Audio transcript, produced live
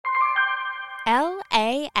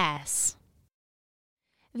LAS.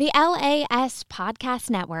 The LAS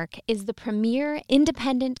Podcast Network is the premier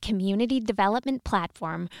independent community development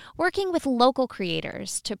platform working with local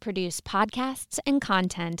creators to produce podcasts and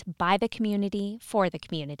content by the community for the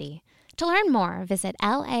community. To learn more, visit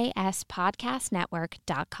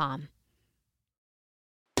laspodcastnetwork.com.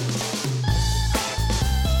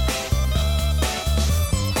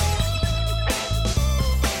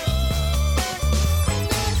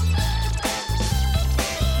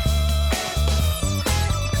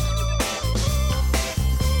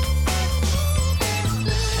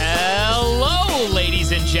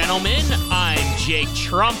 Ladies and gentlemen, I'm Jake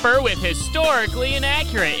Trumper with Historically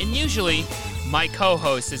Inaccurate, and usually my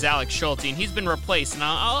co-host is Alex Schulte, and he's been replaced, and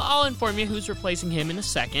I'll inform you who's replacing him in a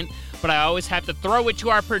second, but I always have to throw it to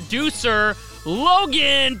our producer,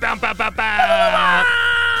 Logan! Bow, bow, bow, bow.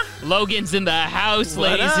 Logan's in the house,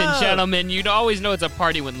 ladies and gentlemen. You'd always know it's a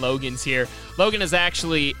party when Logan's here. Logan has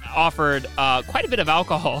actually offered quite a bit of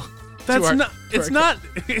alcohol. It's not...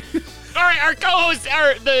 All right, our co-host,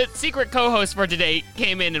 the secret co-host for today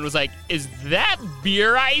came in and was like, "Is that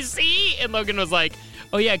beer I see?" And Logan was like,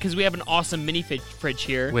 "Oh yeah, because we have an awesome mini fridge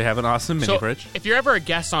here." We have an awesome mini fridge. If you're ever a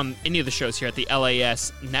guest on any of the shows here at the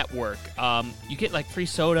LAS network, you get like free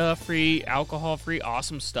soda, free alcohol, free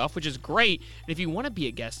awesome stuff, which is great. And if you want to be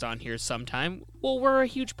a guest on here sometime, well, we're a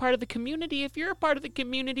huge part of the community. If you're a part of the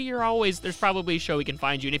community, there's probably a show we can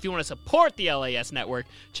find you. And if you want to support the LAS network,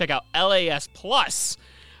 check out LAS Plus.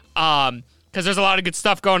 Because there's a lot of good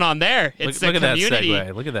stuff going on there. It's look the at community. that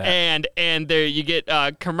segue. Look at that. And there you get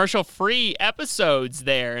commercial-free episodes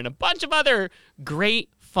there and a bunch of other great,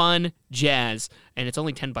 fun jazz. And it's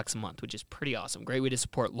only $10 a month, which is pretty awesome. Great way to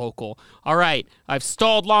support local. All right, I've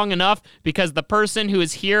stalled long enough because the person who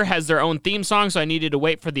is here has their own theme song, so I needed to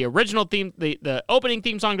wait for the original theme, the opening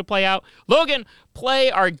theme song to play out. Logan,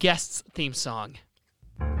 play our guest's theme song.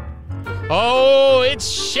 Oh, it's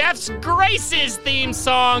Chef Grace's theme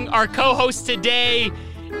song. Our co-host today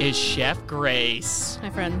is Chef Grace. Hi,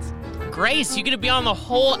 friends. Grace, you get to be on the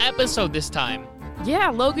whole episode this time.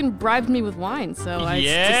 Yeah, Logan bribed me with wine, so I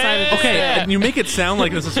decided to Okay, stay. and you make it sound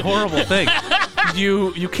like this is a horrible thing.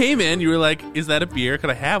 You came in, you were like, "Is that a beer?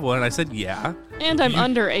 Could I have one?" And I said, "Yeah." And I'm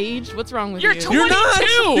underage. What's wrong with You're you? 22!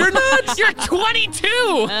 You're not! You're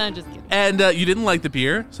 22! Just kidding. And you didn't like the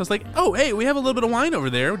beer, so I was like, "Oh, hey, we have a little bit of wine over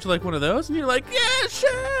there. Would you like one of those?" And you're like, "Yeah,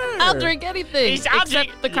 sure." I'll drink anything except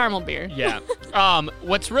the caramel beer. Yeah.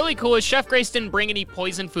 What's really cool is Chef Grace didn't bring any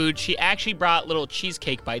poison food. She actually brought little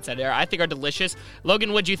cheesecake bites that I think are delicious.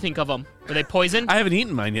 Logan, what'd you think of them? Were they poisoned? I haven't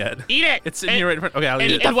eaten mine yet. Eat it! It's sitting here right in front. Okay, I'll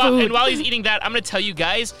eat it. And while he's eating that, I'm going to tell you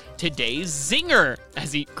guys today's zinger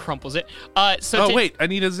as he crumples it. Wait, I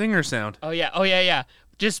need a zinger sound. Oh, yeah.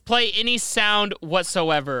 Just play any sound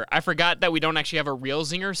whatsoever. I forgot that we don't actually have a real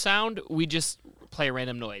zinger sound. We just play a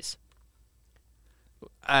random noise.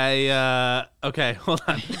 Okay, hold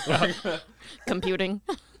on. Computing.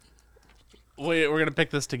 We're going to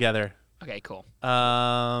pick this together. Okay, cool.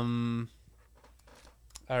 All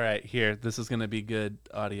right, here. This is going to be good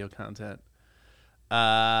audio content.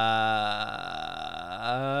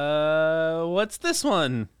 What's this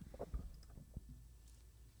one?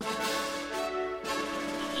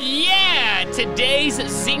 Yeah, today's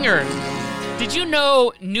zinger. Did you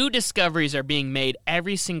know new discoveries are being made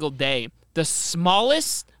every single day? The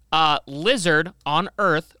smallest lizard on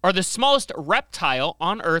Earth, or the smallest reptile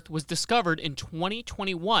on Earth, was discovered in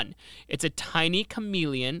 2021. It's a tiny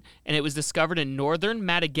chameleon, and it was discovered in northern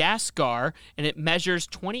Madagascar, and it measures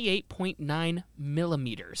 28.9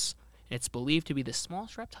 millimeters. And it's believed to be the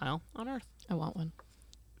smallest reptile on Earth. I want one.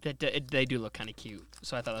 They do look kind of cute,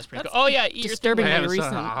 so I thought that was pretty cool. Oh, yeah. Disturbingly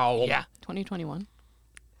recent. Yeah. 2021.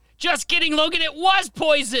 Just kidding, Logan. It was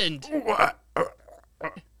poisoned.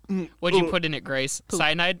 What'd you put in it, Grace? Poop.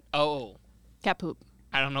 Cyanide? Oh. Cat poop.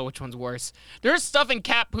 I don't know which one's worse. There's stuff in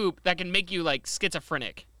cat poop that can make you, like,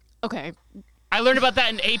 schizophrenic. Okay. I learned about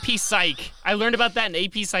that in AP Psych. I learned about that in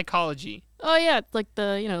AP Psychology. Oh, yeah. It's like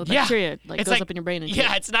the bacteria It's goes up in your brain. And yeah,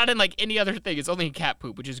 shit. it's not in, like, any other thing. It's only in cat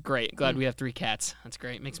poop, which is great. Glad we have 3 cats. That's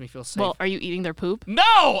great. Makes me feel safe. Well, are you eating their poop?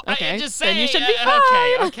 No! Okay, I just then saying. you should be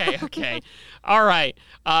fine. Okay. All right.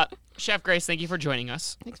 Chef Grace, thank you for joining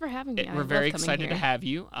us. Thanks for having me. We're very excited to have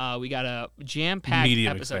you. We got a jam-packed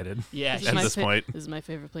Medium episode. excited. Yeah, This is At my this point. This is my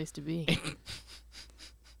favorite place to be.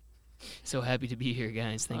 So happy to be here,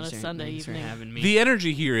 guys. On a Sunday Thanks for evening. having me. The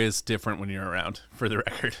energy here is different when you're around, for the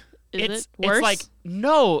record. Is it worse?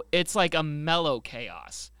 It's like a mellow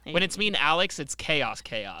chaos. When it's me and Alex, it's chaos.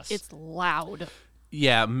 It's loud.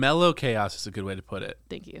 Yeah, mellow chaos is a good way to put it.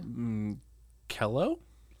 Thank you. Kello?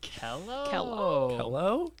 Kello.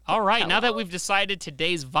 Hello? All right, now that we've decided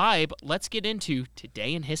today's vibe, let's get into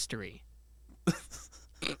Today in History.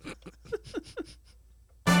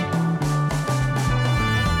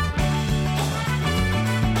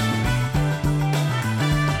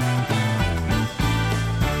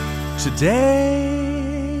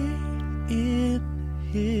 Today in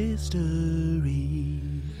history.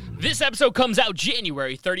 This episode comes out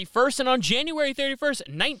January 31st, and on January 31st,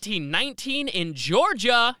 1919, in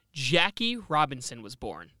Georgia, Jackie Robinson was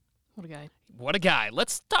born. What a guy. What a guy.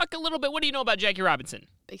 Let's talk a little bit. What do you know about Jackie Robinson?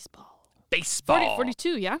 Baseball. Baseball.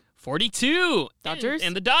 42, yeah? 42. Dodgers?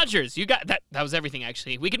 And the Dodgers. You got that. That was everything,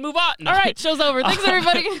 actually. We can move on. No. All right, show's over. Thanks,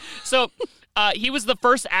 everybody. So, he was the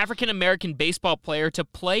first African-American baseball player to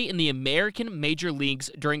play in the American major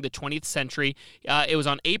leagues during the 20th century. It was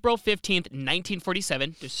on April 15th,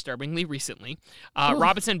 1947, disturbingly recently.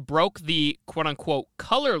 Robinson broke the quote-unquote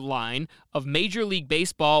color line of Major League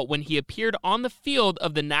Baseball when he appeared on the field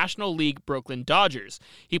of the National League Brooklyn Dodgers.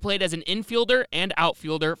 He played as an infielder and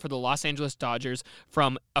outfielder for the Los Angeles Dodgers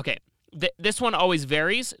from, this one always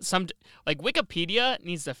varies. Like Wikipedia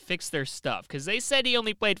needs to fix their stuff because they said he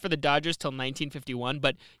only played for the Dodgers till 1951,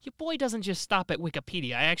 but your boy doesn't just stop at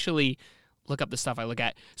Wikipedia. I actually look up the stuff I look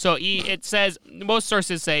at. So it says, most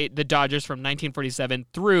sources say the Dodgers from 1947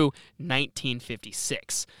 through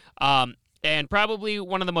 1956. And probably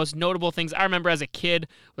one of the most notable things I remember as a kid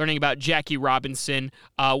learning about Jackie Robinson.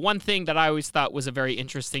 One thing that I always thought was a very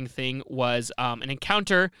interesting thing was an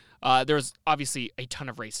encounter. There was obviously a ton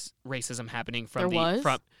of racism happening from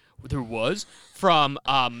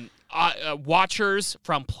watchers,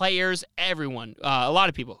 from players, everyone, a lot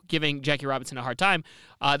of people giving Jackie Robinson a hard time.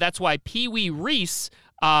 That's why Pee Wee Reese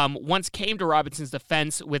once came to Robinson's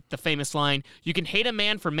defense with the famous line, "You can hate a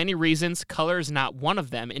man for many reasons, color is not one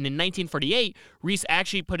of them." And in 1948, Reese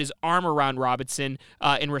actually put his arm around Robinson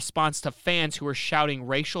in response to fans who were shouting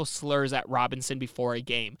racial slurs at Robinson before a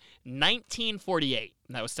game. 1948,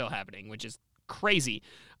 and that was still happening, which is crazy.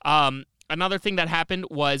 Another thing that happened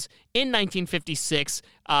was in 1956,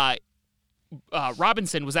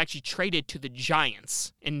 Robinson was actually traded to the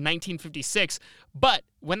Giants in 1956, but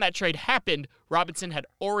when that trade happened, Robinson had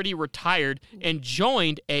already retired and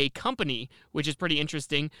joined a company, which is pretty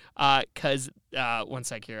interesting because, one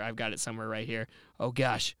sec here, I've got it somewhere right here. Oh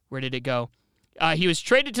gosh, where did it go? He was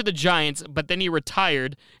traded to the Giants, but then he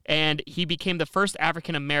retired, and he became the first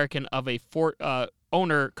African-American of a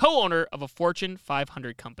co-owner of a Fortune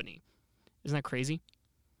 500 company. Isn't that crazy?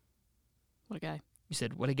 What a guy. You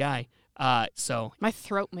said, what a guy. So my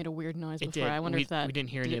throat made a weird noise before. I wonder if that we didn't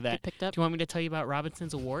hear any of that. Picked up? Do you want me to tell you about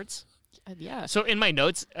Robinson's awards? Yeah. So in my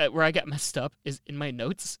notes, where I got messed up is in my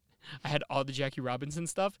notes, I had all the Jackie Robinson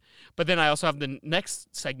stuff, but then I also have the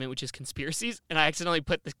next segment, which is conspiracies, and I accidentally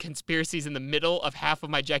put the conspiracies in the middle of half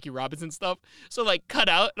of my Jackie Robinson stuff. So got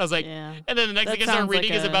out, and I was like, and then the next thing I started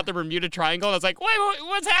reading is about the Bermuda Triangle, and I was like, wait,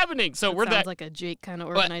 what's happening? So sounds like a Jake kind of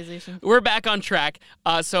organization. We're back on track.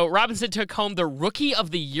 So Robinson took home the Rookie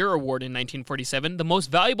of the Year award in 1947, the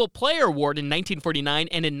Most Valuable Player award in 1949,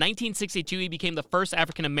 and in 1962 he became the first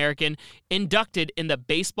African-American inducted in the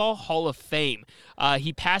Baseball Hall of Fame.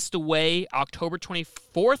 He passed away October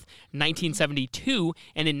 24th, 1972,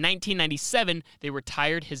 and in 1997 they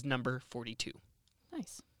retired his number 42.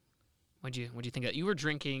 Nice. What'd you think of that? You were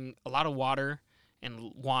drinking a lot of water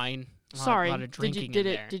and wine. A lot of drinking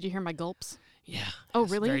Did you hear my gulps? Yeah. Oh,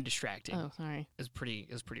 really? Very distracting. Oh, sorry. It was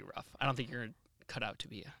pretty rough. I don't think you're cut out to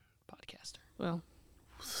be a podcaster. Well.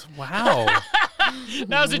 Wow.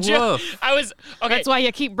 That was a joke. I was okay. That's why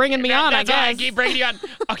you keep bringing me on. That's I guess. why I keep bringing you on.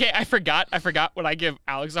 Okay, I forgot when I give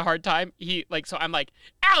Alex a hard time. So I'm like,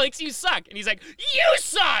 Alex, you suck, and he's like, you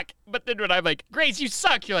suck. But then when I'm like, Grace, you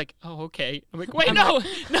suck, you're like, oh, okay. I'm like, wait, no,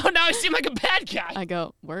 now I seem like a bad guy. I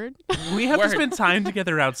go, word. We have to spend time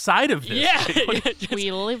together outside of this. Yeah.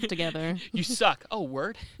 We live together. You suck. Oh,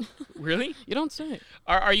 word? Really? You don't say.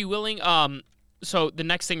 Are you willing? So the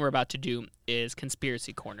next thing we're about to do is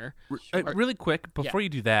Conspiracy Corner. Really quick, before you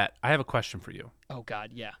do that, I have a question for you. Oh, God,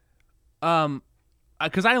 yeah.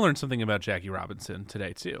 Because I learned something about Jackie Robinson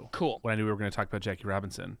today, too. Cool. When I knew we were going to talk about Jackie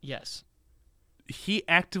Robinson. Yes. He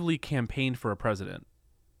actively campaigned for a president.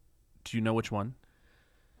 Do you know which one?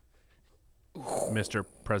 Mr.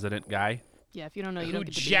 President guy? Yeah, if you don't know, you don't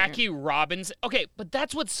get to Jackie Robinson. Okay, but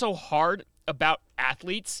that's what's so hard about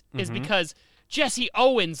athletes is because Jesse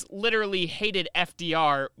Owens literally hated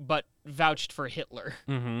FDR but vouched for Hitler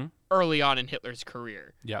early on in Hitler's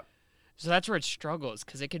career. Yep. So that's where it struggles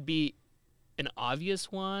because it could be an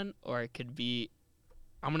obvious one or it could be.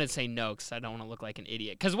 I'm gonna say no because I don't want to look like an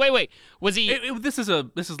idiot. Because wait, was he? This is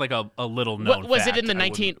like a little known. Was fact. it in the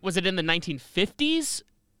 1950s?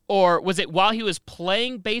 Or was it while he was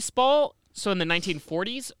playing baseball, so in the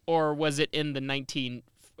 1940s, or was it in the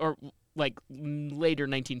later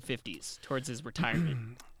 1950s, towards his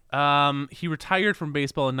retirement? He retired from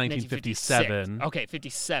baseball in 1957. Okay,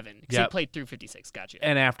 57. Because Yep. he played through 56. Gotcha.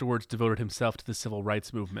 And afterwards devoted himself to the civil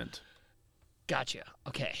rights movement. Gotcha.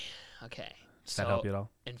 Okay. Does that help you at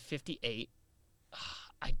all? In 58,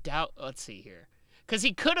 I doubt. Let's see here. Because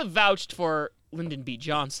he could have vouched for Lyndon B.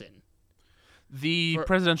 Johnson. The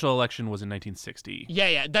presidential election was in 1960.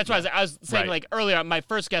 Yeah. That's why I was saying, Right. like, earlier, my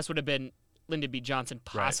first guess would have been Lyndon B. Johnson,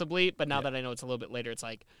 possibly. But now that I know it's a little bit later, it's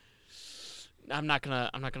like, I'm not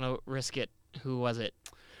gonna risk it. Who was it?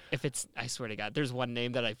 If it's, I swear to God, there's one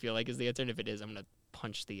name that I feel like is the answer, and if it is, I'm gonna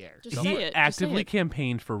punch the air. Just So- say He it. Just actively say it.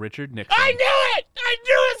 campaigned for Richard Nixon. I knew it! I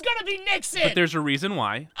knew it was gonna be Nixon! But there's a reason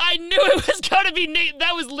why. I knew it was gonna be Nixon.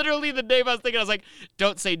 That was literally the name I was thinking. I was like,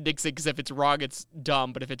 don't say Nixon, because if it's wrong, it's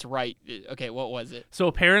dumb. But if it's right, okay, what was it? So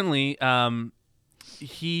apparently,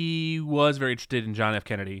 he was very interested in John F.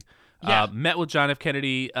 Kennedy. Yeah. Met with John F.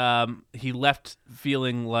 Kennedy. He left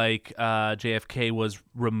feeling like JFK was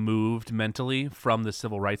removed mentally from the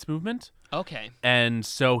civil rights movement. Okay. And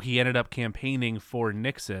so he ended up campaigning for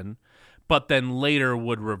Nixon, but then later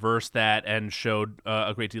would reverse that and showed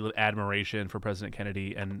a great deal of admiration for President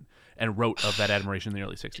Kennedy and wrote of that admiration in the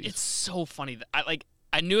early 60s. It's so funny that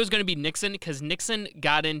I knew it was going to be Nixon because Nixon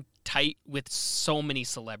got in tight with so many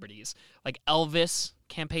celebrities. Like Elvis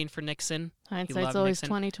campaigned for Nixon. He Hindsight's loved always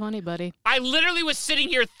Nixon. 20/20, buddy. I literally was sitting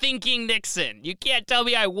here thinking Nixon. You can't tell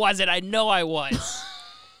me I wasn't. I know I was.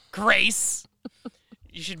 Grace.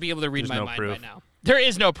 You should be able to read There's my no mind proof. by now. There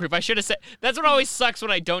is no proof. I should have said. That's what always sucks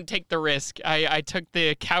when I don't take the risk. I took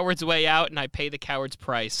the coward's way out, and I pay the coward's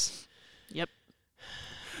price. Yep.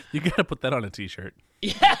 You gotta put that on a T-shirt.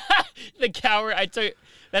 Yeah, the coward. I took.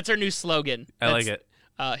 That's our new slogan. I like it.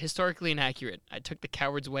 Historically inaccurate. I took the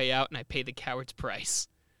coward's way out, and I pay the coward's price.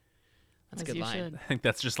 That's a As good you line. should. I think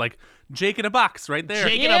that's just like Jake in a box right there.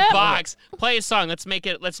 Jake in Yeah. a box. Play a song. Let's make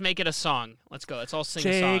it a song. Let's go. Let's all sing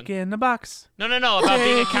a Jake song. in the box. No, about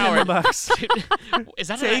being a Jake in a coward. box. Is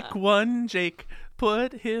that Take one, Jake.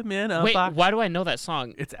 Put him in a Wait, box. why do I know that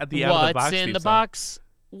song? It's at the out of the box. What's in theme the song. box?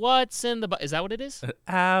 What's in the box? Is that what it is?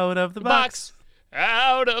 Out of the box.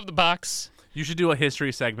 Out of the box. You should do a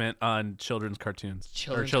history segment on children's cartoons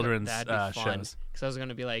or children's that'd be fun. shows. Because I was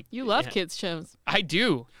gonna be like, You love yeah, kids shows. I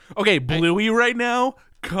do. Okay, Bluey right now.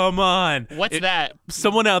 Come on. What's that?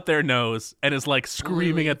 Someone out there knows and is like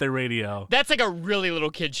screaming Bluey. at their radio. That's like a really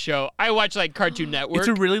little kid show. I watch like Cartoon Network. It's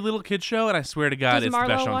a really little kid show, and I swear to God, Does it's the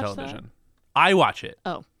best Marlo show on watch television. I watch it.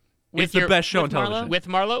 Oh, It's the best show on with Marlo? television. with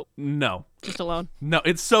Marlo. No, just alone. no,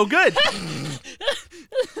 it's so good.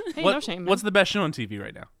 Hey, no shame. Man. What's the best show on TV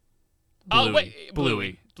right now? Oh wait,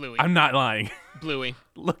 Bluey. Bluey. I'm not lying. Bluey.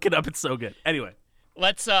 Look it up. It's so good. Anyway,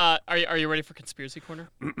 Let's. Are you ready for conspiracy corner?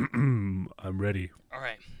 I'm ready. All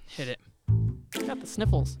right, hit it. Got the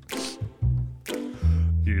sniffles.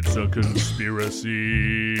 It's a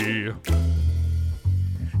conspiracy.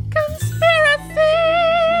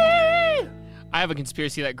 I have a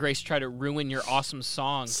conspiracy that Grace tried to ruin your awesome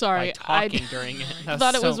song Sorry, by talking during it. I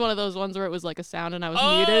thought it was one of those ones where it was like a sound and I was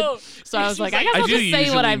Oh! muted. So I was She's like, like- I guess I I'll do just say what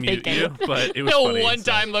usually I'm mute thinking. you, but it was No, funny, one so.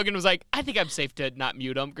 time Logan was like, I think I'm safe to not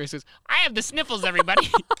mute him. Grace goes, I have the sniffles, everybody.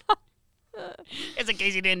 It's in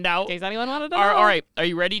case you didn't know. In case anyone wanted to know. All right, are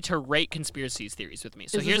you ready to rate conspiracy theories with me?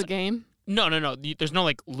 So Is here's this a game? no. There's no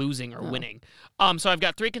like losing or winning. So I've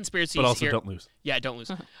got 3 conspiracies But also here. don't lose. Yeah, don't lose.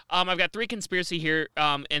 I've got 3 conspiracy here,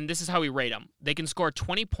 and this is how we rate them. They can score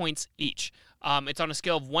 20 points each. It's on a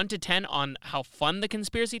scale of 1 to 10 on how fun the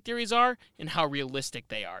conspiracy theories are and how realistic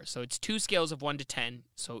they are. So it's 2 scales of 1 to 10,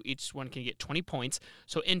 so each one can get 20 points.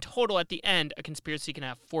 So in total, at the end, a conspiracy can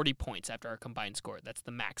have 40 points after our combined score. That's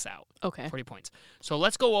the max out. Okay. 40 points. So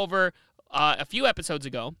let's go over a few episodes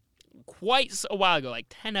ago. Quite a while ago, like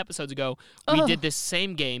 10 episodes ago, we did this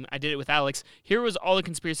same game. I did it with Alex. Here was all the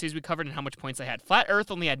conspiracies we covered and how much points they had. Flat Earth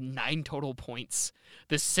only had 9 total points.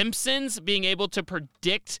 The Simpsons being able to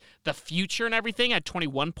predict the future and everything had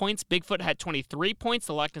 21 points. Bigfoot had 23 points.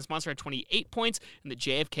 The Loch Ness Monster had 28 points. And the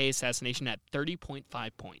JFK assassination had 30.5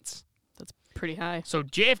 points. That's pretty high. So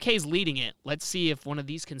JFK's leading it. Let's see if one of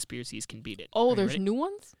these conspiracies can beat it. Oh, Are you there's ready? new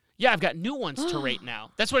ones? Yeah, I've got new ones to rate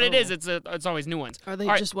now. That's what it is. It's always new ones. Are they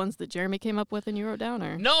All right. just ones that Jeremy came up with and you wrote down?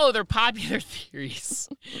 Or No, they're popular theories.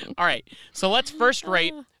 All right, so let's first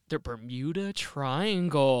rate The Bermuda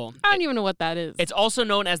Triangle. I don't even know what that is. It's also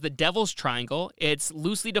known as the Devil's Triangle. Its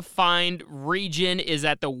loosely defined region is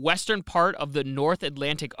at the western part of the North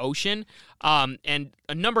Atlantic Ocean, and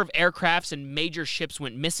a number of aircrafts and major ships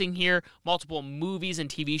went missing here. Multiple movies and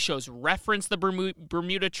TV shows reference the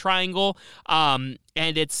Bermuda Triangle, and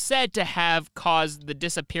it's said to have caused the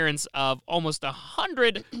disappearance of almost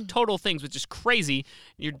 100 total things, which is crazy.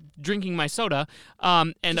 You're drinking my soda.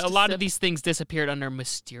 And Just a lot sip. of these things disappeared under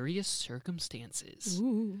mysterious circumstances.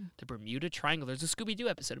 Ooh, The Bermuda Triangle. There's a Scooby-Doo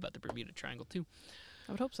episode about the Bermuda Triangle, too.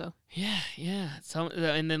 I would hope so. Yeah. So,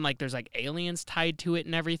 and then, like, there's, like, aliens tied to it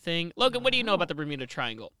and everything. Logan, what do you know about the Bermuda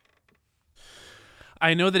Triangle?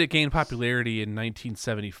 I know that it gained popularity in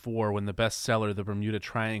 1974 when the bestseller The Bermuda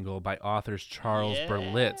Triangle by authors Charles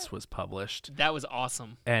Berlitz was published. That was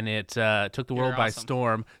awesome. And it took the world by awesome.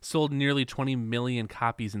 storm, sold nearly 20 million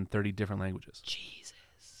copies in 30 different languages. Jesus.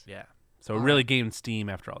 Yeah. So it really gained steam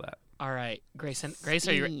after all that. All right, Grace, are you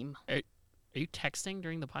Steam. are you texting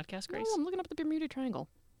during the podcast, Grace? No, I'm looking up the Bermuda Triangle.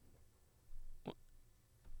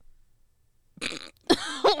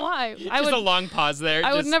 Why? Just a long pause there.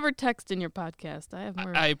 I would Just- never text in your podcast. I have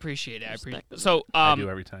more. I appreciate it. I appreciate respect it. So, I do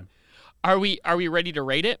every time. are we ready to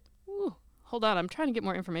rate it? Ooh, hold on, I'm trying to get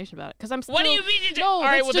more information about it because I'm still. What do you mean? No, all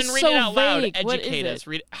right, that's well just then read so it out loud. vague. What is Educate it? us.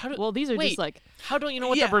 Read it. How do, Well, these are wait, just like how don't you know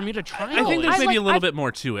what the Bermuda Triangle I think there's is? maybe a little I've- bit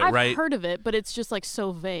more to it, I've right? heard of it, but it's just like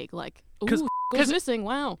so vague. Like, ooh, 'Cause- goes missing.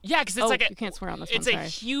 Wow. Yeah, because it's Oh, like you can't swear on this it's one. a Sorry.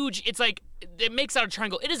 huge. It's like it makes out a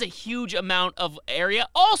triangle. It is a huge amount of area.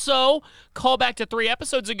 Also, call back to 3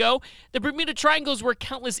 episodes ago. The Bermuda Triangle is where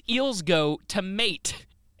countless eels go to mate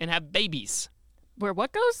and have babies. Where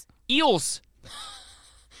what goes? Eels.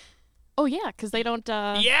 Oh yeah, because they don't.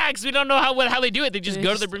 Yeah, because we don't know how they do it. They just They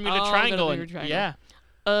go to the just Bermuda all go to the Triangle. Bermuda and, Triangle.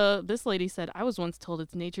 Yeah. This lady said, I was once told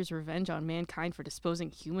it's nature's revenge on mankind for disposing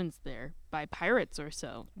humans there by pirates or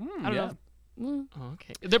so. I don't know. If,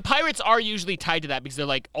 Okay. The pirates are usually tied to that because they're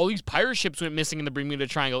like, all these pirate ships went missing in the Bermuda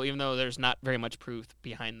Triangle, even though there's not very much proof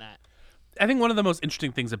behind that. I think one of the most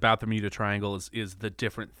interesting things about the Bermuda Triangle is the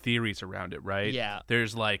different theories around it, right? Yeah.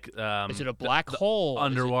 There's like Is it a black hole? Is it-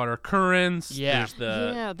 underwater currents. Yeah. There's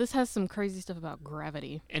the yeah, this has some crazy stuff about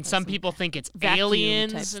gravity. And Has some people think it's vacuum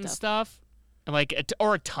aliens type and stuff. stuff. Like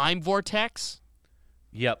or a time vortex.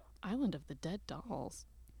 Yep. Island of the Dead Dolls.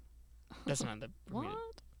 That's not the Bermuda. What?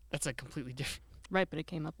 That's a completely different. Right, but it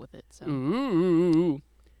came up with it. So Ooh.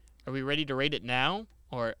 Are we ready to rate it now?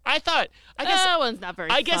 Or I guess that one's not very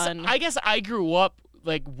fun. I guess I grew up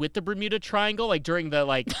like with the Bermuda Triangle, like during the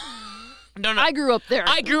like No. I grew up there.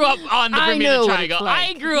 I grew up on the I Bermuda know what Triangle. it's like.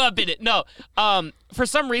 I grew up in it. No. For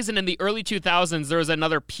some reason in the early 2000s there was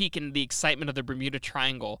another peak in the excitement of the Bermuda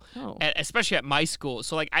Triangle. Oh. Especially at my school.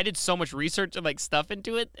 So like I did so much research and like stuff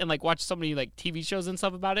into it and like watched so many like TV shows and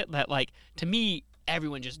stuff about it that like to me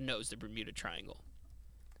everyone just knows the Bermuda Triangle.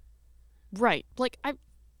 Right. Like I've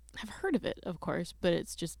heard of it, of course, but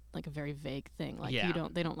it's just like a very vague thing. Like Yeah.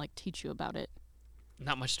 they don't like teach you about it.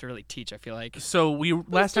 Not much to really teach, I feel like. So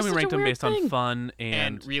last time just we such a ranked them weird based on thing. fun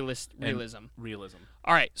And and realism. realism.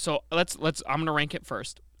 All right, so let's I'm going to rank it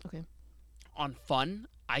first. Okay. On fun,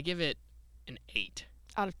 I give it an 8.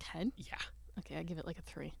 Out of 10? Yeah. Okay, I give it like a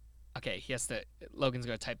 3. Okay, Logan's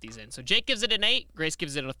going to type these in. So Jake gives it an 8, Grace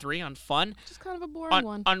gives it a 3 on fun. Just kind of a boring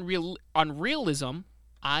one. On realism,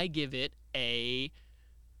 I give it a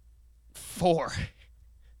 4.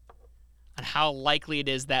 On how likely it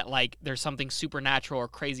is that like there's something supernatural or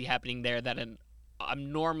crazy happening there that an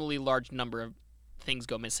abnormally large number of things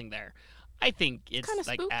go missing there. I think it's Kinda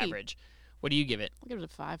like spooky. average. What do you give it? I'll give it a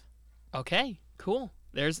 5. Okay, cool.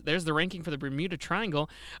 There's the ranking for the Bermuda Triangle.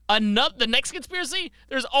 The next conspiracy,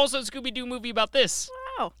 there's also a Scooby-Doo movie about this.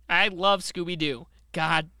 Wow. I love Scooby-Doo.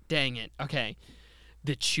 God dang it. Okay.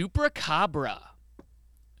 The Chupacabra.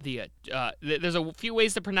 There's a few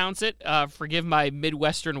ways to pronounce it. Forgive my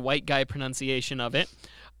Midwestern white guy pronunciation of it.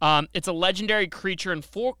 It's a legendary creature in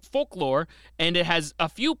folklore, and it has a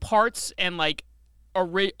few parts and like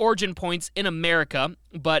origin points in America,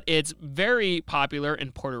 but it's very popular in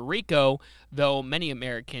Puerto Rico, though many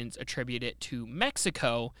Americans attribute it to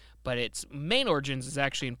Mexico, but its main origins is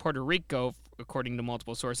actually in Puerto Rico, according to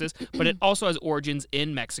multiple sources, but it also has origins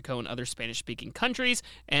in Mexico and other Spanish-speaking countries,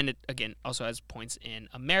 and it, again, also has points in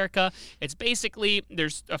America. It's basically,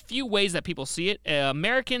 there's a few ways that people see it.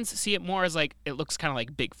 Americans see it more as like, it looks kind of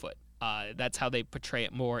like Bigfoot. That's how they portray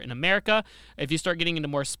it more in America. If you start getting into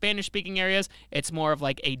more Spanish-speaking areas, it's more of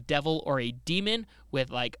like a devil or a demon with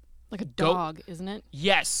like Like a dog, isn't it?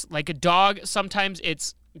 Yes, like a dog. Sometimes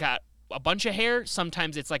it's got a bunch of hair.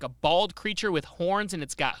 Sometimes it's like a bald creature with horns and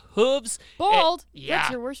it's got hooves. Bald? Yeah.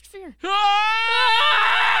 That's your worst fear.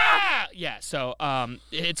 Ah! Yeah, so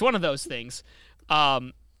it's one of those things.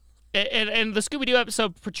 And the Scooby-Doo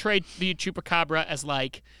episode portrayed the Chupacabra as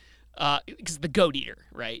like, because the goat eater,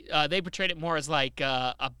 right? They portrayed it more as like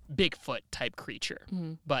a Bigfoot type creature.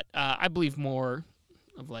 Mhm. But I believe more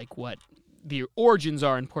of like what the origins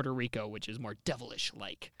are in Puerto Rico, which is more devilish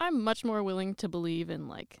like. I'm much more willing to believe in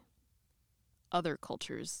like other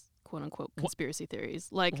cultures, quote unquote, conspiracy theories.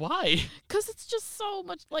 Like, Why? because it's just so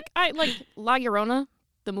much. Like, I like La Llorona,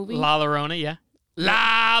 the movie. La Llorona, yeah.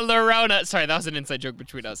 La Llorona. Sorry, that was an inside joke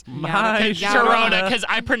between us. My Llorona, because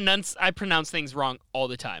I pronounce things wrong all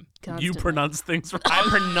the time. You Constantly. pronounce things wrong. I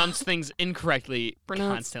pronounce things incorrectly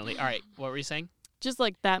Pronounce. constantly. All right, what were you saying? Just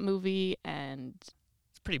like that movie and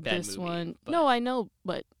It's a pretty bad this movie. one. but- No, I know,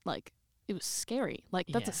 but like it was scary. Like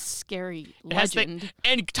that's Yeah. a scary It has legend.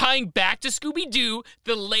 And tying back to Scooby-Doo,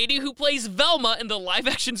 the lady who plays Velma in the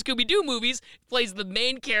live-action Scooby-Doo movies plays the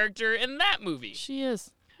main character in that movie. She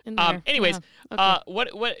is. In there. Anyways, Yeah. Okay.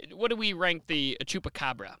 what do we rank the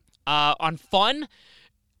Chupacabra? On fun,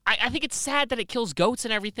 I think it's sad that it kills goats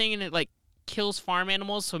and everything, and it like kills farm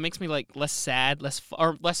animals, so it makes me like less sad, less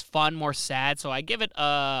fun, more sad. So I give it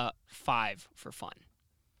a 5 for fun.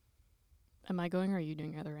 Am I going or are you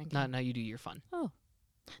doing your other ranking? Now you do your fun.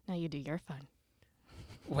 Now you do your fun.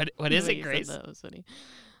 What The is way it, you said Grace? that was funny.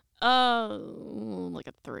 Like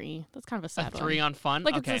a 3. That's kind of a A sad 3 one. on fun.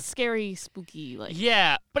 Like okay. it's a scary, spooky. Like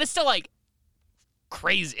Yeah, but it's still like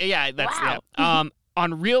crazy. Yeah, that's Wow. yeah.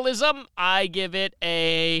 On realism, I give it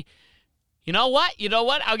a. You know what?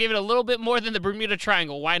 I'll give it a little bit more than the Bermuda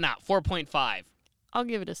Triangle. Why not? 4.5. I'll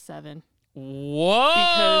give it a 7 Whoa!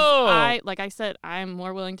 because like I said, I'm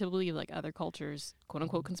more willing to believe like other cultures, quote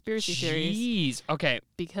unquote, conspiracy theories. Jeez. Okay.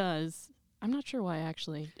 Because I'm not sure why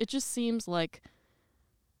actually. It just seems like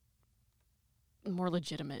more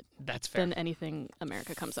legitimate That's fair. than anything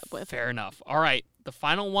America comes up with. Fair enough. All right. The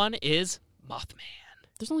final one is Mothman.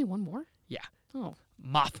 There's only one more? Yeah. Oh.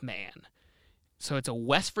 Mothman. So it's a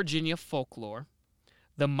West Virginia folklore.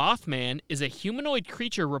 The Mothman is a humanoid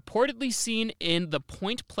creature reportedly seen in the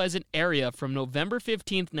Point Pleasant area from November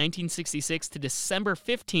 15th, 1966 to December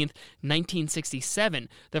 15th, 1967.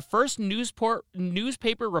 The first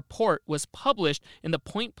newspaper report was published in the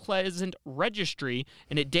Point Pleasant Registry,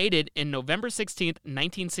 and it dated in November 16th,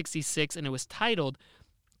 1966, and it was titled,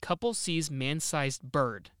 Couple Sees Man-Sized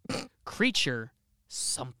Bird. Creature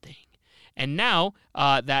Something. And now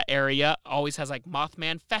that area always has like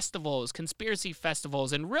Mothman festivals, conspiracy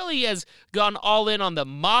festivals, and really has gone all in on the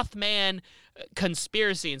Mothman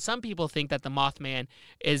conspiracy. And some people think that the Mothman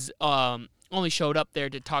is only showed up there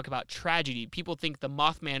to talk about tragedy. People think the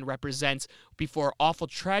Mothman represents before awful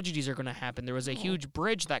tragedies are going to happen. There was a huge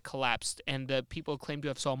bridge that collapsed, and the people claim to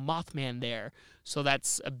have saw Mothman there. So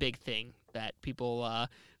that's a big thing, that people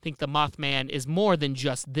think the Mothman is more than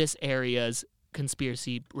just this area's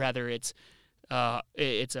conspiracy. Rather, it's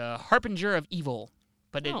a harbinger of evil,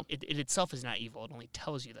 but it itself is not evil. It only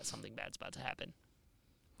tells you that something bad's about to happen.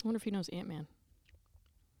 I wonder if he knows Ant-Man.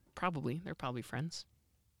 Probably. They're probably friends.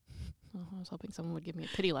 Oh, I was hoping someone would give me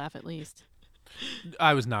a pity laugh at least.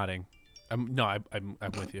 I was nodding. I'm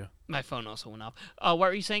with you. My phone also went off. What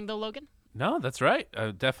were you saying, though, Logan? No, that's right.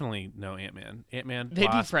 Definitely no Ant-Man. Ant-Man, They'd be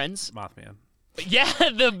Wasp, friends. Mothman. Yeah,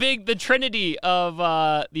 the Trinity of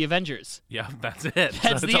the Avengers. Yeah, that's it. That's So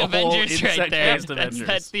it's the a whole Avengers right there. insect-based Avengers.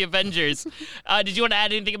 That's the Avengers. Did you want to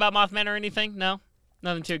add anything about Mothman or anything? No?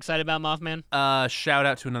 Nothing too excited about Mothman? Shout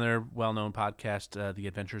out to another well-known podcast, The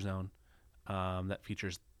Adventure Zone, that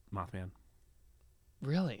features Mothman.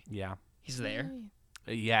 Really? Yeah. He's there?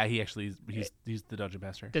 Yeah, he actually he's the dungeon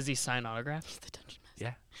master. Does he sign autographs? The dungeon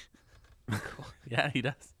master. Yeah. Cool. Yeah, he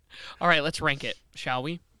does. All right, let's rank it, shall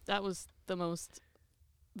we? That was the most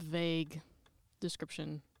vague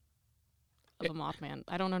description of a Mothman.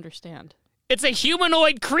 I don't understand. It's a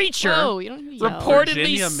humanoid creature. Oh, you don't need to yell. Reportedly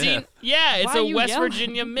Virginia seen. myth. Yeah, it's Why a you West yelling?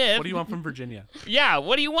 Virginia myth. What do you want from Virginia? Yeah,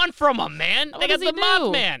 what do you want from him, man? What They got does he the do?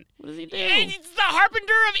 Mothman. What does he do? It's the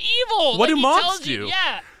harbinger of evil. What do he moths tells you. do?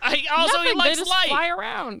 Yeah. Also, Nothing, he likes they just light. fly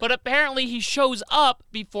around. But apparently, he shows up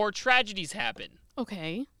before tragedies happen.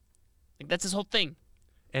 Okay. Like, that's his whole thing.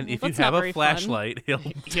 And Well, if you that's not have a very fun. flashlight, he'll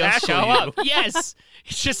He'll tackle show you. up. Yes.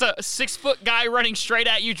 It's just a 6-foot guy running straight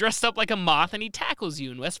at you, dressed up like a moth, and he tackles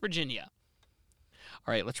you in West Virginia.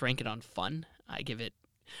 All right, let's rank it on fun. I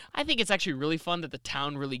think it's actually really fun that the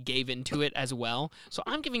town really gave into it as well. So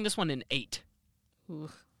I'm giving this one an 8. Ooh, I'll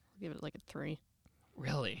give it like a 3.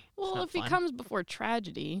 Really? It's Well, not if he fun? comes before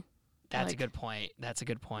tragedy. That's a like- good point.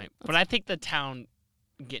 But I think the town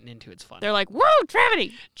getting into its fun. They're like, whoa,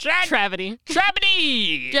 Travity! Travity.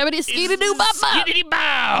 Travity! Travity skiddy-doo bop bop!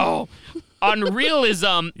 Skiddy-bow! On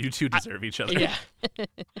realism... You two deserve each other. Yeah.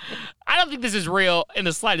 I don't think this is real in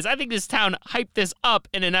the slightest. I think this town hyped this up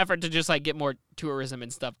in an effort to just, like, get more tourism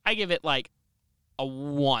and stuff. I give it, like, a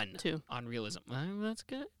 1 2 on realism. That's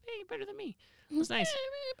good. Hey, better than me. That's nice.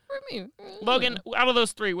 Logan, out of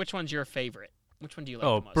those 3, which one's your favorite? Which one do you like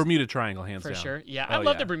the most? Bermuda Triangle, hands For down. sure. Yeah, Oh, I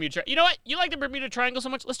love yeah. the Bermuda Triangle. You know what? You like the Bermuda Triangle so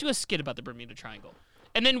much. Let's do a skit about the Bermuda Triangle.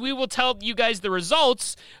 And then we will tell you guys the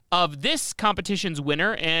results of this competition's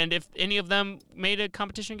winner and if any of them made a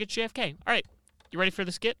competition against JFK. All right. You ready for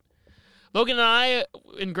the skit? Logan and I,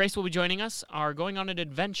 and Grace will be joining us, are going on an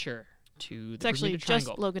adventure to the It's actually Bermuda just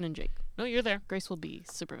Triangle. Logan and Jake. No, you're there. Grace will be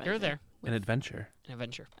supervisor. You're there. An adventure. An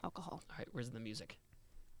adventure. Alcohol. All right. Where's the music?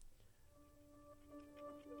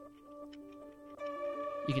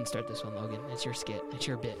 You can start this one, Logan. It's your skit. It's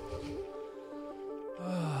your bit.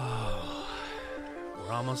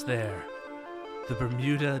 We're almost there. The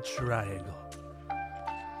Bermuda Triangle.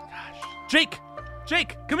 Gosh. Jake,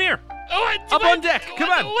 come here. Oh, Up on deck. Come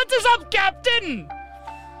on. What's up, Captain?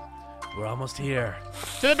 We're almost here.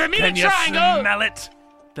 To the Bermuda Can you Triangle. smell it?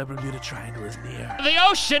 The Bermuda Triangle is near. The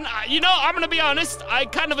ocean. I'm going to be honest. I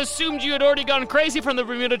kind of assumed you had already gone crazy from the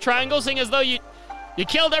Bermuda Triangle, seeing as though you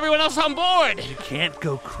killed everyone else on board. You can't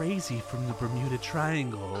go crazy from the Bermuda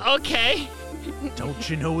Triangle. Okay. Don't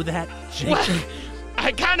you know that, Jake? Well,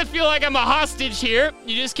 I kind of feel like I'm a hostage here.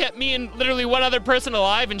 You just kept me and literally one other person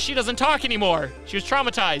alive, and she doesn't talk anymore. She was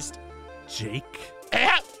traumatized. Jake?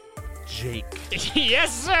 Jake.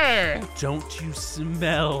 Yes, sir. Don't you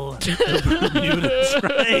smell the Bermuda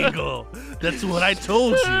Triangle? That's what I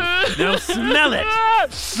told you. Now smell it.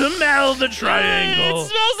 Smell the triangle. It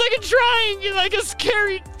smells like a triangle, like a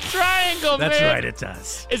scary triangle, That's man. right, it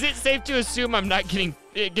does. Is it safe to assume I'm not getting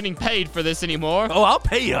paid for this anymore? Oh, I'll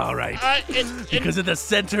pay you all right. Because at the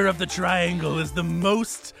center of the triangle is the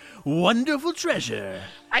most wonderful treasure.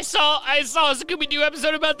 I saw a Scooby-Doo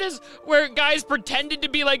episode about this where guys pretended to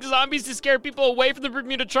be like zombies to scare people away from the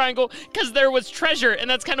Bermuda Triangle because there was treasure, and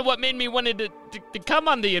that's kind of what made me wanted to come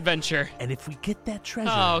on the adventure. And if we get that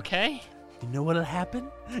treasure, Oh, okay. you know what'll happen?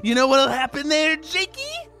 You know what'll happen there, Jakey?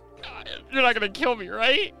 You're not going to kill me,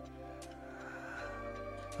 right?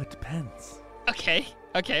 It depends.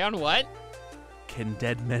 Okay, on what? Can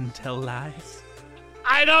dead men tell lies?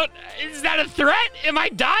 Is that a threat? Am I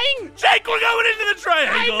dying? Jake, we're going into the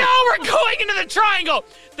triangle! I know we're going into the triangle.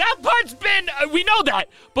 That part's been, we know that.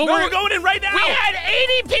 But No, we're going in right now! We had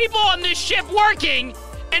 80 people on this ship working,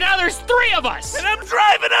 and now there's 3 of us. And I'm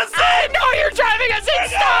driving us I in! know you're driving us in.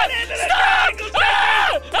 Stop! into the Stop! triangle,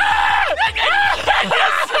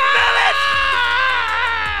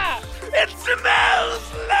 Ah! It smells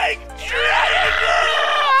like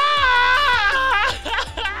triangle!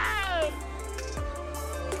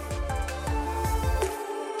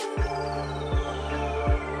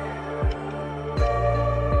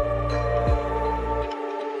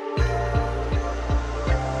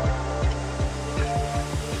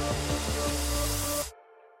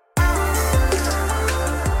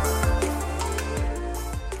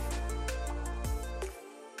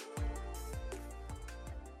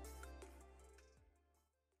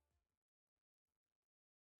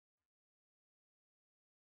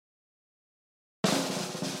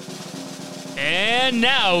 And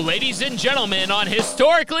now, ladies and gentlemen, on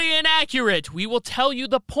Historically Inaccurate, we will tell you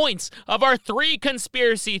the points of our 3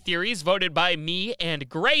 conspiracy theories voted by me and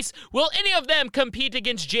Grace. Will any of them compete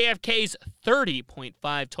against JFK's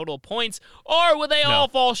 30.5 total points, or will they all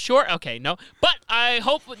fall short? Okay, no. But I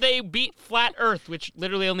hope they beat Flat Earth, which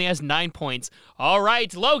literally only has 9 points. All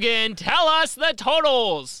right, Logan, tell us the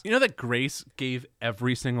totals. You know that Grace gave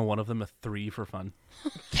every single one of them a 3 for fun?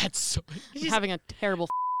 That's so... I'm having a terrible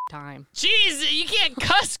time. Jeez, you can't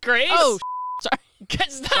cuss, Grace. Oh, sorry.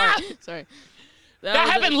 Stop. Sorry. That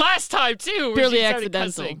happened last time, too. where purely she started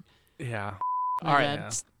accidental. cussing. Yeah. All right. Yeah.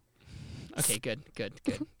 Okay, good.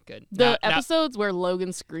 The episodes where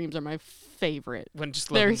Logan screams are my favorite. When just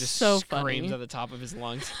they're Logan just so screams funny. at the top of his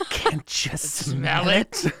lungs. Can't just Smell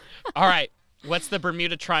it. All right, what's the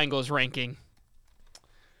Bermuda Triangle's ranking?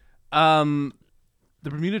 The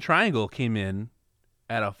Bermuda Triangle came in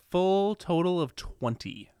at a full total of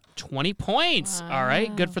 20. 20 points. Wow. All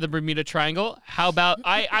right, good for the Bermuda Triangle. How about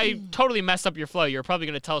I totally messed up your flow. You're probably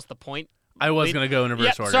going to tell us the point. I was going to go in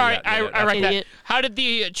reverse order. Sorry, Yeah, I read that. Idiot. How did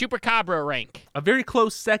the Chupacabra rank? a very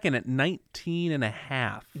close second at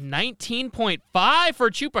 19.5. 19.5 for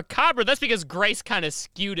Chupacabra. That's because Grace kind of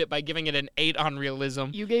skewed it by giving it an 8 on realism.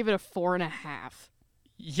 You gave it a 4.5.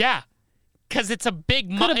 Yeah, because it's a big...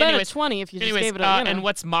 Could have been a 20 if you just gave it a, and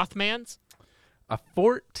what's Mothman's? A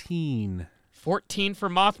 14. 14 for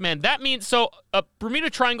Mothman. That means, so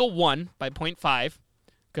Bermuda Triangle won by 0.5.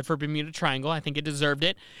 Good for Bermuda Triangle. I think it deserved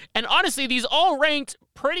it. And honestly, these all ranked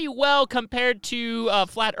pretty well compared to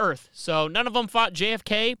Flat Earth. So none of them fought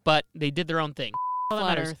JFK, but they did their own thing.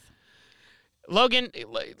 Flat Earth. Logan,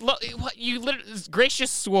 Grace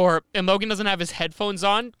just swore, and Logan doesn't have his headphones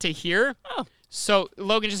on to hear. Oh. So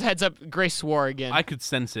Logan just heads up. Grace swore again. I could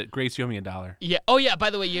sense it. Grace, you owe me $1. Yeah. Oh yeah. By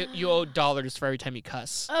the way, you owe dollars for every time you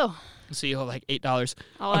cuss. Oh. So you owe like $8.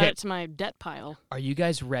 I'll add it to my debt pile. Are you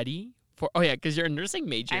guys ready for? Oh yeah, because you're a nursing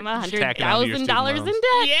major. I'm Tack it onto your $100,000 in student loans.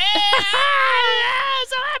 debt. Yeah.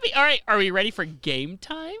 So happy. All right. Are we ready for game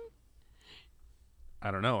time?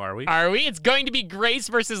 I don't know. Are we? Are we? It's going to be Grace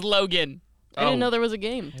versus Logan. I didn't know there was a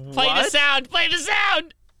game. Play the sound. Play the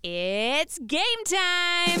sound. It's game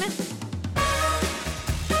time.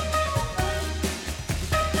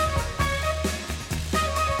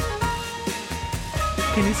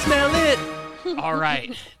 Can you smell it? All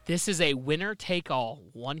right. This is a winner take all.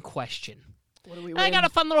 One question. What do we And win? I got a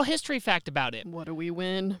fun little history fact about it. What do we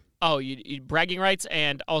win? Oh, you bragging rights,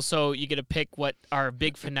 and also you get to pick what our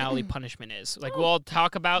big finale punishment is. Like we'll all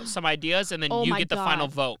talk about some ideas, and then Oh you my get the final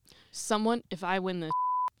God. vote. Someone, if I win this.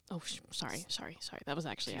 Oh, sorry. That was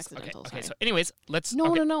actually Okay. accidental. Okay. Sorry. So, anyways, let's. No,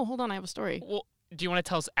 okay. no. Hold on. I have a story. Well, do you want to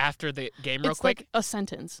tell us after the game, real It's quick? like a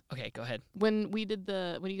sentence. Okay, go ahead. When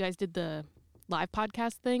you guys did the live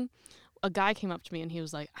podcast thing, a guy came up to me and he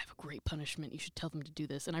was like, "I have a great punishment. You should tell them to do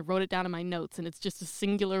this." And I wrote it down in my notes, and it's just a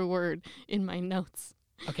singular word in my notes.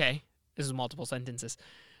 Okay, this is multiple sentences.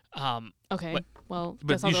 Okay. What- Well, But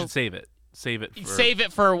guess I'll you go- should save it. Save it for... Save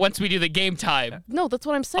it for once we do the game time. No, that's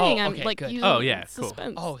what I'm saying. Oh, I'm okay, like good. using Oh, yeah, cool.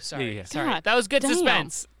 suspense. Oh, sorry. Yeah. Sorry. God That was good damn.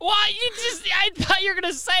 suspense. Why? I thought you were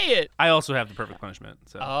going to say it. I also have the perfect punishment.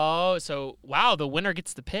 So Oh, so, wow, the winner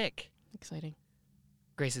gets the pick. Exciting.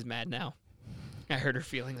 Grace is mad now. I hurt her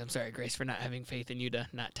feelings. I'm sorry, Grace, for not having faith in you to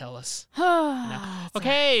not tell us. It's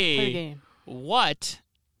Okay. Play the game. What?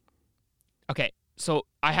 Okay, so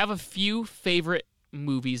I have a few favorite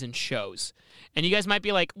movies and shows. And you guys might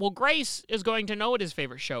be like, well, Grace is going to know what his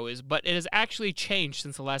favorite show is, but it has actually changed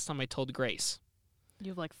since the last time I told Grace.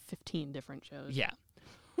 You have like 15 different shows. Yeah.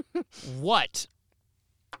 What?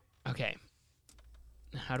 Okay.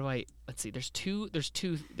 How do I? Let's see. There's two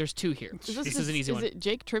here. This is an easy one. Is it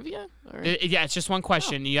Jake Trivia? Or? Yeah, it's just one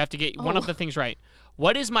question. You have to get one of the things right.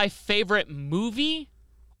 What is my favorite movie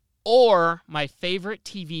or my favorite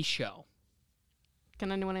TV show?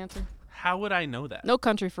 Can anyone answer? how would I know that? No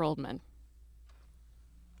Country for Old Men.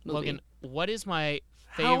 Movie. Logan, what is my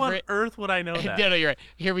How on favorite? earth would I know that? No, you're right.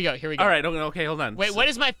 Here we go. All right, okay, hold on. Wait, what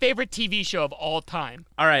is my favorite TV show of all time?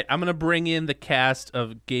 All right, I'm gonna bring in the cast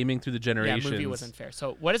of Gaming Through the Generations. Yeah, movie wasn't fair.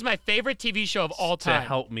 So, what is my favorite TV show of all to time?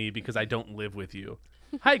 help me because I don't live with you.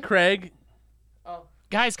 Hi, Craig.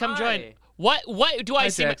 Guys, come join. Hi. What do I Hi,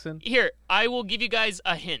 see? Jackson. Here, I will give you guys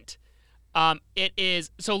a hint. It is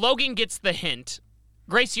so Logan gets the hint.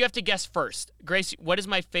 Grace, you have to guess first. Grace, what is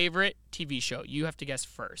my favorite TV show? You have to guess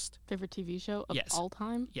first. Favorite TV show of Yes. all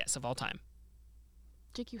time? Yes, of all time.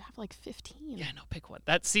 Jake, you have like 15. Yeah, no, pick one.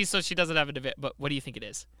 So she doesn't have a debate. But what do you think it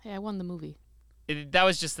is? Hey, I won the movie. That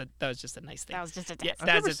was just a nice thing. That was just a Yeah, I've that's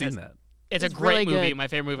never just seen that. It's a It's great really movie. good. My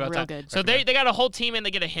favorite movie of all Real time. good. So they got a whole team and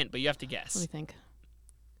they get a hint, but you have to What do guess. you think?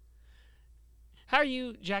 How are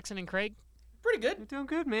you, Jackson and Craig? Pretty good. You're doing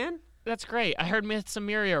good, man. That's great. I heard Myths of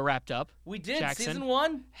Myria are wrapped up. We did Jackson. season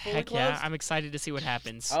 1. Fully Heck yeah, closed. I'm excited to see what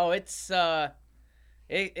happens. Oh, it's yeah.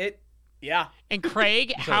 And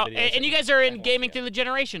Craig, saw the video, and you guys are in Gaming Through the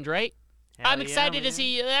Generations, right? Hell I'm yeah, excited to man.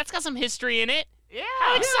 see. That's got some history in it. Yeah.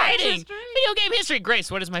 How yeah, exciting! history. Video game history.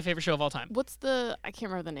 Grace, what is my favorite show of all time? What's the? I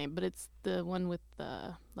can't remember the name, but it's the one with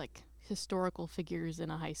like historical figures in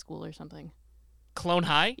a high school or something. Clone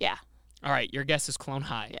High. Yeah. All right, your guess is Clone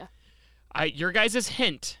High. Yeah. Your guys'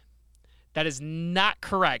 hint. That is not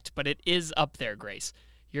correct, but it is up there, Grace.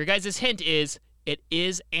 Your guys' hint is it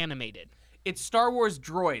is animated. It's Star Wars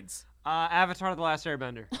droids. Avatar: The Last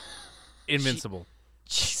Airbender. Invincible.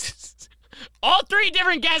 Jesus. All three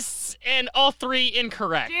different guests and all three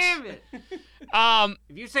incorrect. Damn it! Um.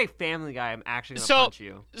 If you say Family Guy, I'm actually gonna So- punch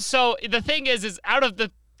you. So the thing is out of the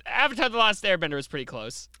Avatar: The Last Airbender is pretty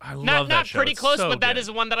close. I love Not that show. pretty It's close, so but that good. is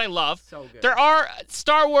one that I love. So good. There are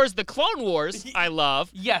Star Wars: The Clone Wars. I love.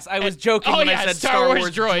 Yes, I was And- joking oh, when yeah, I said Star Wars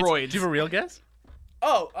Wars droids. Do you have a real guess?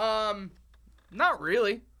 Oh, not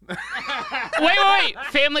really. Wait.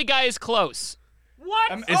 Family Guy is close.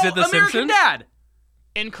 What? Is it The American Simpsons? Dad.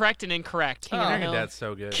 Incorrect and incorrect. King of the American Hill. Dad's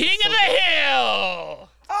so good. King of the Hill.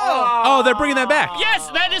 Oh, Oh, Oh, they're bringing that back. Yes,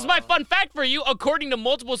 that is my fun fact for you. According to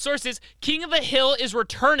multiple sources, King of the Hill is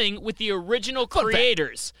returning with the original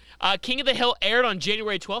creators. King of the Hill aired on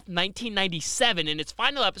January 12th, 1997, and its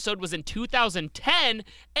final episode was in 2010,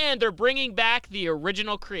 and they're bringing back the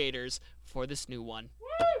original creators for this new one.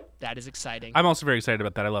 That is exciting. I'm also very excited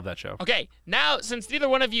about that. I love that show. Okay, now, since neither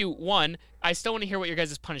one of you won, I still want to hear what your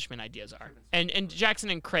guys' punishment ideas are. And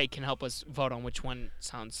Jackson and Craig can help us vote on which one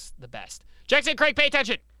sounds the best. Jackson and Craig, pay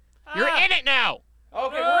attention. You're in it now.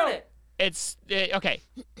 Okay, we're in it. It's, okay.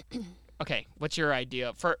 Okay, what's your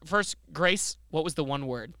idea? First, Grace, what was the one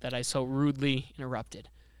word that I so rudely interrupted?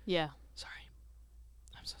 Yeah. Sorry.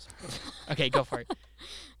 I'm so sorry. Okay, go for it.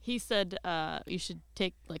 He said you should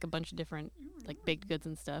take like a bunch of different like baked goods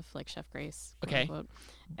and stuff, like Chef Grace, quote Okay. unquote,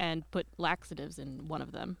 and put laxatives in one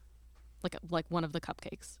of them, like one of the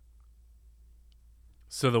cupcakes.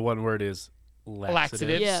 So the one word is laxative.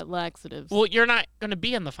 Laxatives. Yeah, laxatives. Well, you're not going to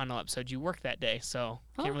be on the final episode. You work that day, so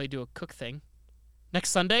Huh? can't really do a cook thing.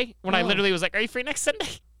 Next Sunday? When I No. literally was like, are you free next Sunday?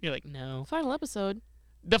 You're like, no. Final episode.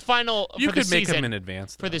 The final You for the could make season. them in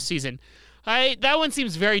advance. For though. this season. That one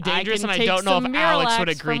seems very dangerous, can and I take don't know if some Alex would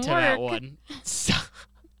Miralax agree from to that work. one. So,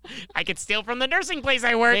 I could steal from the nursing place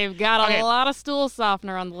I work. They've got Okay. a lot of stool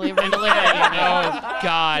softener on the labor and delivery unit. Oh,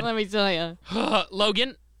 God. Let me tell you.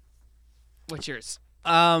 Logan, what's yours?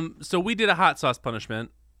 So we did a hot sauce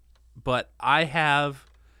punishment, but I have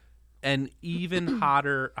an even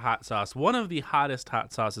hotter hot sauce. One of the hottest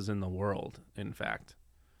hot sauces in the world, in fact.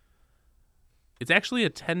 It's actually a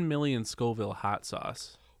 10 million Scoville hot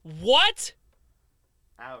sauce. What?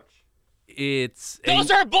 Ouch. Those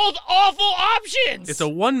are both awful options. It's a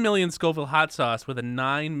 1 million Scoville hot sauce with a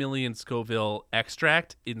 9 million Scoville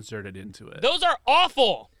extract inserted into it. Those are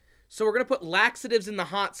awful. So we're gonna put laxatives in the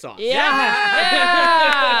hot sauce. Yeah.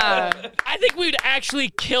 I think we'd actually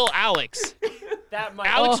kill Alex. That might.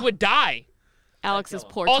 Alex would die. Alex's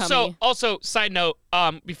poor Also, tummy. side note,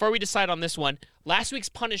 before we decide on this one, last week's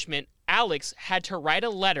punishment, Alex had to write a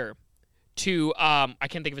letter to I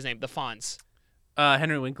can't think of his name, the Fonz.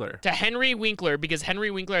 Henry Winkler. To Henry Winkler, because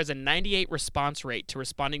Henry Winkler has a 98 response rate to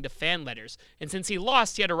responding to fan letters. And since he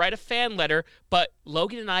lost, he had to write a fan letter, but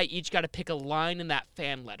Logan and I each got to pick a line in that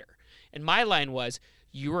fan letter. And my line was,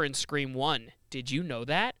 "You were in Scream 1. Did you know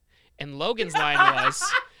that?" And Logan's line was,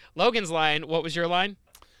 what was your line?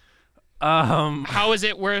 How is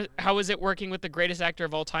it working with the greatest actor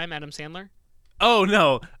of all time, Adam Sandler? Oh,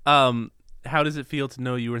 no. How does it feel to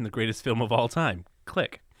know you were in the greatest film of all time?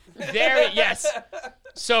 Click. Yes.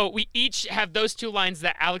 So we each have those two lines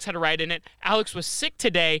that Alex had to write in it. Alex was sick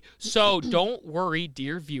today, so don't worry,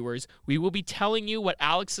 dear viewers. We will be telling you what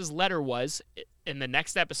Alex's letter was in the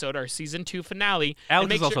next episode, our season 2 finale.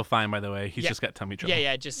 Alex is also fine, by the way. He's Yeah. just got tummy trouble.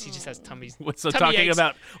 Yeah, he just has tummy. So tummy talking aches.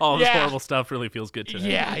 about all this Yeah. horrible stuff really feels good today.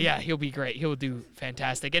 Yeah, he'll be great. He'll do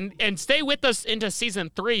fantastic. And stay with us into season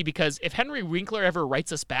 3, because if Henry Winkler ever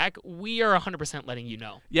writes us back, we are 100% letting you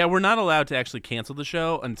know. Yeah, we're not allowed to actually cancel the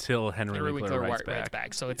show until Henry Winkler writes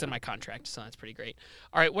back. So it's in my contract. So that's pretty great.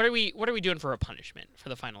 All right, what are we doing for a punishment for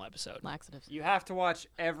the final episode? Laxatives. You have to watch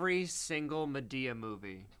every single Medea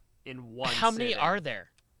movie in one How many sitting. are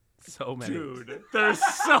there? So many. Dude, there's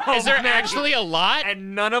so Is there many. actually a lot?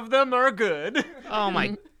 And none of them are good. Oh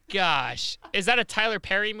my gosh. Is that a Tyler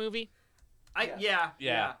Perry movie?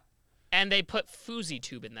 Yeah. And they put Fousey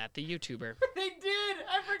Tube in that, the YouTuber. They did.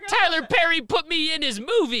 I forgot. Tyler Perry put me in his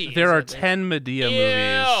movie. There are Is what they- 10 Medea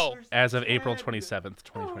Ew. movies as of April 27th,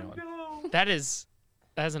 2021. That is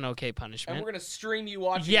an okay And punishment. we're gonna stream you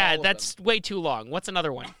watching. Yeah, all of that's way too long. What's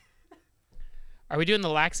another one? Are we doing the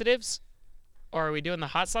laxatives? Or are we doing the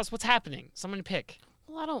hot sauce? What's happening? Someone pick.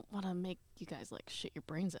 Well, I don't want to make you guys like shit your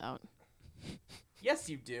brains out, them. Yes,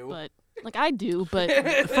 you do. but like I do, but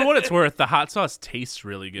For what it's worth, the hot sauce tastes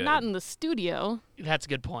really good. not in the studio. That's a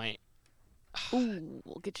good point. Ooh,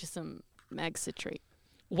 we'll get you some mag citrate.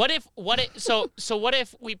 What if what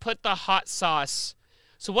if we put the hot sauce?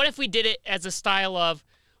 So what if we did it as a style of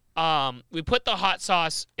we put the hot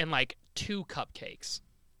sauce in like 2 cupcakes,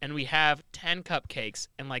 and we have 10 cupcakes,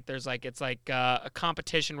 and like there's like it's like a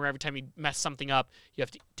competition where every time you mess something up, you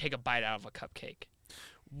have to take a bite out of a cupcake.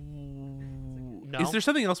 No. Is there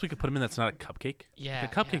something else we could put them in that's not a cupcake? Yeah,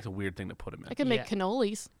 The cupcake's a weird thing to put them in. I can make Yeah.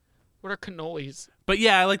 cannolis. What are cannolis? But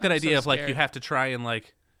yeah, I like that I'm idea so of like scared. you have to try and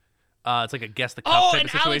like it's like a guess the cup Oh, type and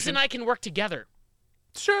of Alex situation. and I can work together.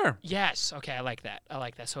 Sure. Yes. Okay, I like that.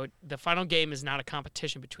 So the final game is not a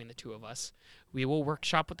competition between the two of us. We will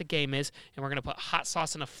workshop what the game is, and we're going to put hot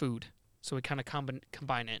sauce in a food. So we kind of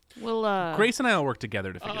combine it. We'll Grace and I will work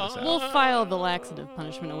together to figure this out. we'll file the laxative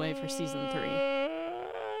punishment away for season 3.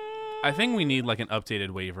 I think we need like an updated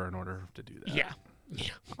waiver in order to do that. Yeah. Yeah.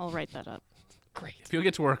 I'll write that up. Great. If you'll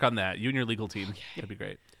get to work on that, you and your legal team, that'd be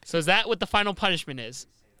great. So is that what the final punishment is?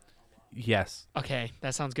 Yes. Okay,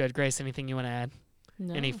 that sounds good. Grace, anything you want to add?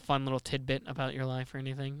 No. Any fun little tidbit about your life or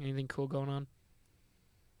anything? Anything cool going on?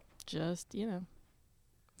 Just,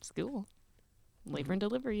 school. Labor and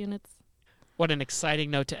delivery units. What an exciting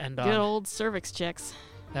note to end on. Good old cervix checks.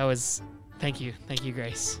 That was, thank you,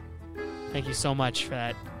 Grace. Thank you so much for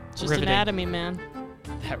that. Just riveting, anatomy, man.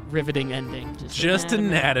 That riveting ending. Just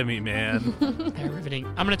anatomy, man. That riveting.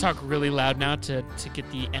 I'm gonna talk really loud now to get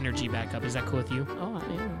the energy back up. Is that cool with you? Oh,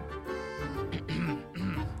 yeah.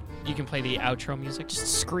 You can play the outro music.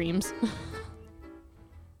 Just screams.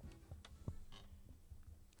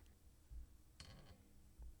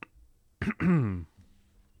 You're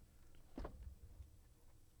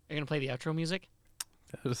gonna play the outro music?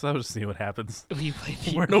 I'll just see what happens. Will you play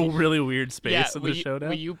the? We're in a really weird space yeah, in will the you, show now.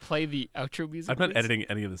 Will you play the outro music? I'm not please? editing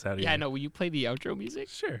any of this out. Yeah, I know. Will you play the outro music?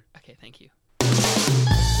 Sure. Okay, thank you.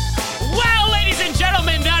 Well, ladies and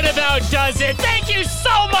gentlemen, that about does it. Thank you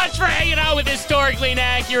so much for hanging out with Historically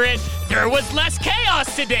Inaccurate. There was less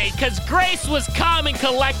chaos today because Grace was calm and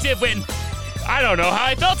collective when I don't know how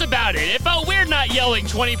I felt about it. It felt weird not yelling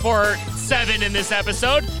 24/7 in this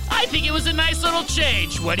episode. I think it was a nice little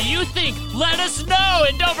change. What do you think? Let us know.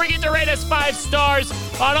 And don't forget to rate us 5 stars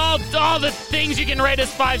on all the things you can rate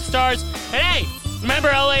us 5 stars. And hey, remember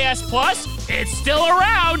LAS Plus? It's still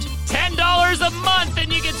around. $10 a month,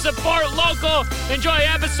 and you can support local, enjoy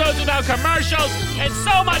episodes without commercials, and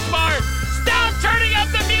so much more. Stop turning up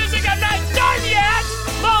the music. I'm not done yet,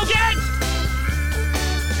 Logan.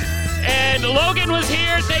 And Logan was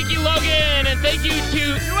here. Thank you, Logan. And thank you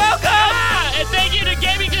to... You're welcome. And thank you to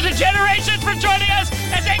Gaming Through the Generations for joining us.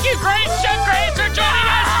 And thank you, Grace for joining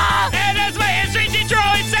us.